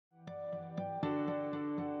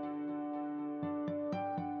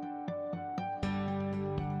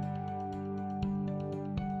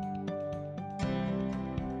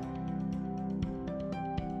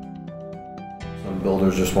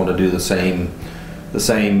builders just want to do the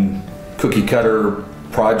same cookie cutter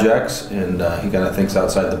projects, and he kind of thinks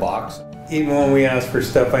outside the box. Even when we asked for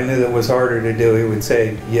stuff I knew that was harder to do, he would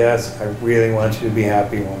say, yes, I really want you to be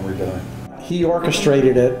happy when we're done. He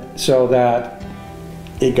orchestrated it so that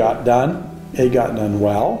it got done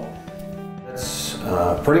well. That's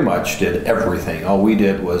pretty much did everything. All we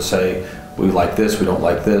did was say, we like this, we don't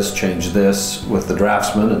like this, change this with the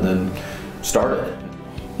draftsman, and then started it.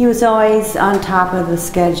 He was always on top of the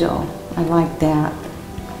schedule. I liked that.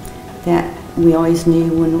 That we always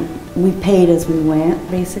knew when we paid as we went,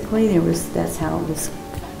 basically. That's how it was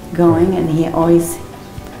going, and he always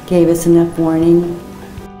gave us enough warning.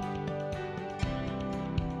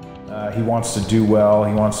 He wants to do well,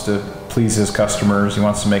 he wants to please his customers, he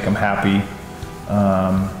wants to make them happy,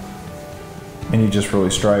 and he just really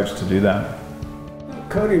strives to do that.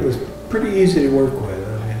 Cody was pretty easy to work with.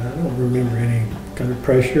 I mean, I don't remember any kind of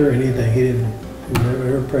pressure or anything. He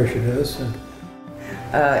never pressured us.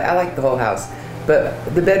 I like the whole house,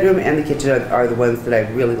 but the bedroom and the kitchen are the ones that I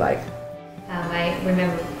really like. I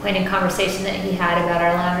remember a poignant conversation that he had about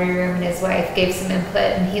our laundry room, and his wife gave some input,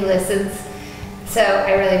 and he listens. So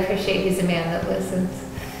I really appreciate he's a man that listens.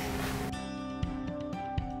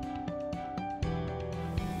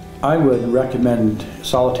 I would recommend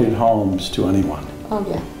Solitude Homes to anyone. Oh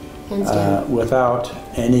yeah, hands down. Without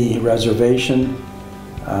any reservation.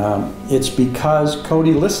 It's because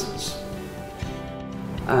Cody listens.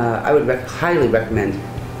 I would highly recommend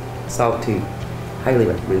Solitude. Highly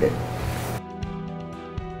recommend it.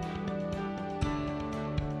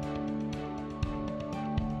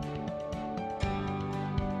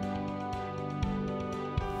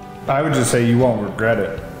 I would just say you won't regret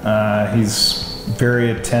it. He's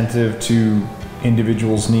very attentive to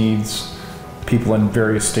individuals' needs, people in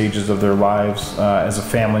various stages of their lives. As a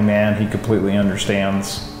family man, he completely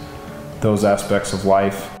understands those aspects of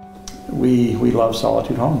life. We love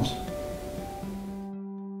Solitude Homes.